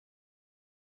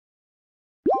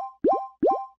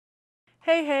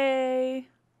Hey, hey!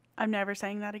 I'm never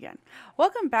saying that again.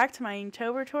 Welcome back to my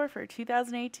Inktober tour for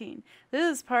 2018.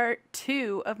 This is part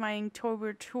 2 of my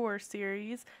Inktober tour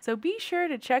series, so be sure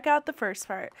to check out the first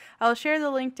part. I'll share the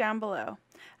link down below.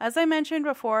 As I mentioned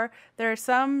before, there are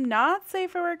some not safe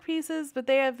for work pieces, but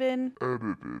they have been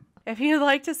edited. If you'd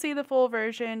like to see the full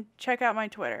version, check out my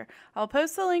Twitter. I'll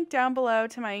post the link down below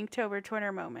to my Inktober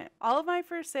Twitter moment. All of my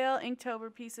for sale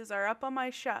Inktober pieces are up on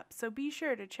my shop, so be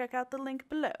sure to check out the link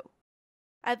below.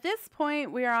 At this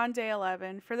point, we are on day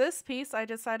 11. For this piece, I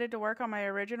decided to work on my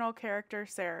original character,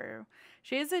 Saru.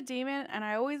 She is a demon, and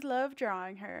I always love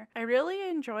drawing her. I really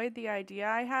enjoyed the idea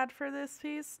I had for this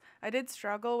piece. I did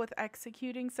struggle with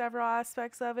executing several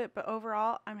aspects of it, but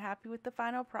overall, I'm happy with the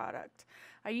final product.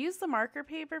 I used the marker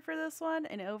paper for this one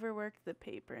and overworked the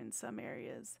paper in some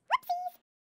areas.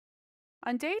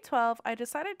 On day 12, I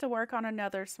decided to work on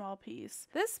another small piece.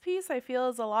 This piece I feel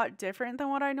is a lot different than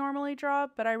what I normally draw,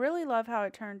 but I really love how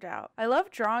it turned out. I love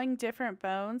drawing different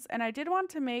bones, and I did want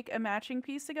to make a matching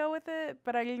piece to go with it,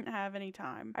 but I didn't have any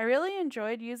time. I really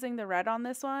enjoyed using the red on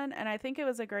this one, and I think it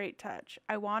was a great touch.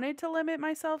 I wanted to limit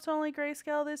myself to only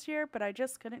grayscale this year, but I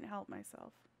just couldn't help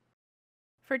myself.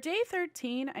 For day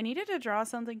 13, I needed to draw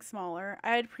something smaller.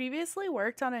 I had previously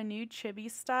worked on a new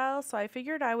chibi style, so I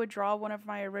figured I would draw one of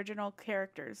my original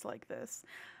characters like this.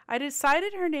 I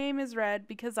decided her name is Red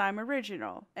because I'm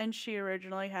original, and she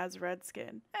originally has red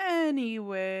skin.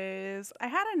 Anyways, I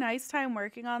had a nice time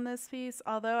working on this piece,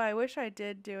 although I wish I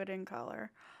did do it in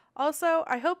color. Also,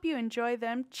 I hope you enjoy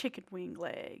them chicken wing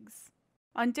legs.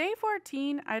 On day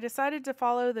 14, I decided to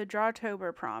follow the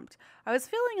Drawtober prompt. I was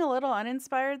feeling a little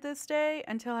uninspired this day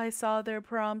until I saw their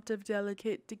prompt of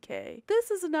delicate decay. This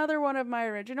is another one of my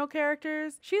original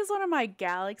characters. She's one of my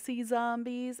galaxy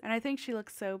zombies, and I think she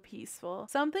looks so peaceful.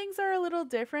 Some things are a little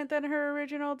different than her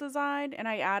original design, and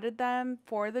I added them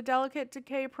for the delicate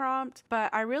decay prompt, but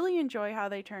I really enjoy how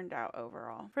they turned out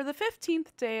overall. For the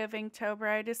 15th day of Inktober,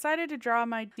 I decided to draw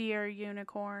my deer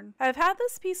unicorn. I've had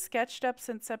this piece sketched up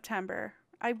since September.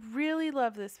 I really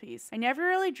love this piece. I never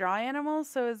really draw animals,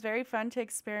 so it was very fun to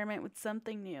experiment with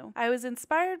something new. I was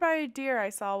inspired by a deer I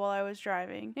saw while I was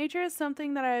driving. Nature is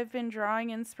something that I've been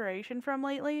drawing inspiration from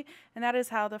lately, and that is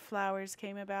how the flowers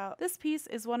came about. This piece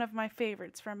is one of my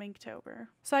favorites from Inktober.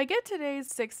 So I get to day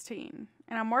 16.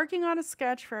 And I'm working on a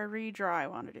sketch for a redraw I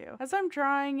want to do. As I'm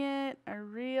drawing it, I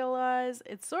realize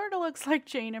it sort of looks like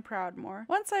Jaina Proudmoore.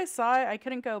 Once I saw it, I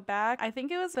couldn't go back. I think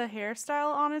it was the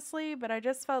hairstyle, honestly, but I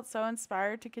just felt so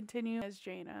inspired to continue as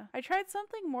Jaina. I tried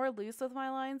something more loose with my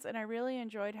lines, and I really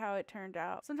enjoyed how it turned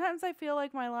out. Sometimes I feel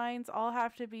like my lines all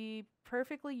have to be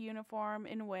perfectly uniform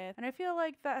in width, and I feel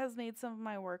like that has made some of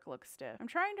my work look stiff. I'm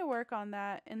trying to work on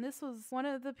that, and this was one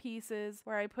of the pieces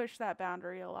where I pushed that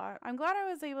boundary a lot. I'm glad I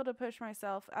was able to push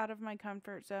myself out of my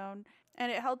comfort zone, and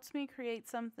it helped me create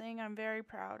something I'm very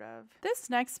proud of. This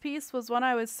next piece was one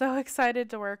I was so excited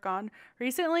to work on.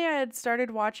 Recently, I had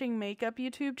started watching makeup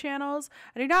YouTube channels.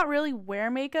 I do not really wear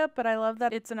makeup, but I love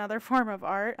that it's another form of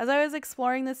art. As I was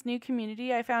exploring this new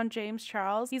community, I found James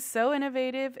Charles. He's so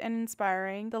innovative and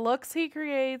inspiring. The looks he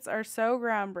creates are so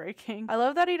groundbreaking. I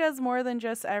love that he does more than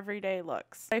just everyday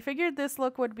looks. I figured this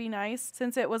look would be nice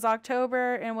since it was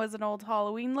October and was an old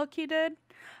Halloween look he did.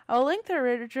 I'll link the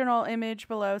original image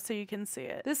below so you can see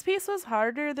it. This piece was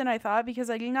harder than I thought because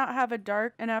I did not have a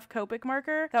dark enough Copic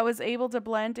marker that was able to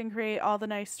blend and create all the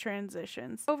nice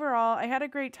transitions. Overall, I had a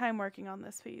great time working on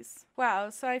this piece.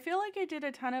 Wow, so I feel like I did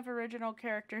a ton of original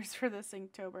characters for this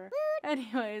Inktober.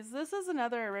 Anyways, this is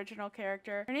another original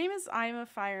character. Her name is I'm a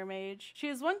Fire Mage. She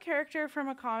is one character from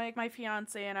a comic my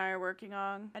fiance and I are working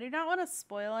on. I do not want to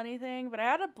spoil anything, but I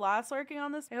had a blast working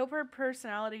on this. I hope her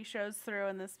personality shows through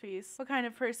in this piece. What kind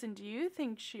of person do you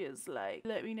think she is like?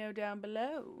 Let me know down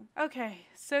below. Okay,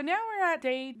 so now we're at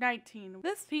day 19.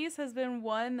 This piece has been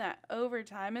one that over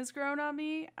time has grown on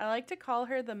me. I like to call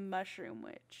her the Mushroom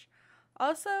Witch.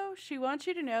 Also, she wants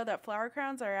you to know that flower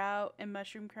crowns are out and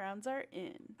mushroom crowns are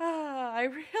in. I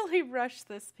really rushed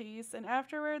this piece and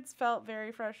afterwards felt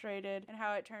very frustrated in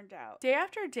how it turned out. Day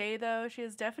after day though, she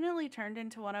has definitely turned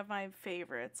into one of my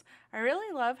favorites. I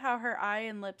really love how her eye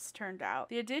and lips turned out.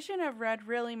 The addition of red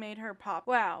really made her pop.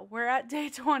 Wow, we're at day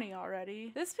 20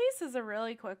 already. This piece is a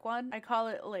really quick one. I call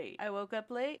it late. I woke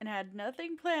up late and had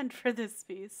nothing planned for this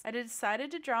piece. I decided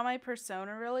to draw my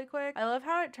persona really quick. I love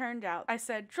how it turned out. I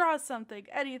said, draw something,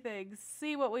 anything,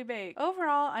 see what we make.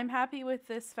 Overall, I'm happy with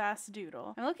this fast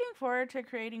doodle. I'm looking forward to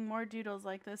creating more doodles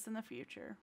like this in the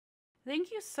future.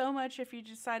 Thank you so much if you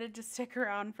decided to stick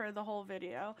around for the whole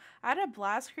video. I had a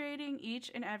blast creating each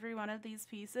and every one of these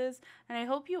pieces, and I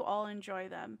hope you all enjoy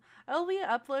them. I'll be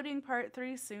uploading part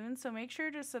 3 soon, so make sure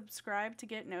to subscribe to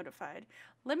get notified.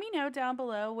 Let me know down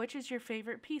below which is your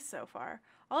favorite piece so far.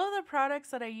 All of the products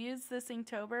that I used this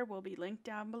Inktober will be linked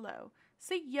down below.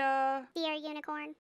 See ya! Dear Unicorn.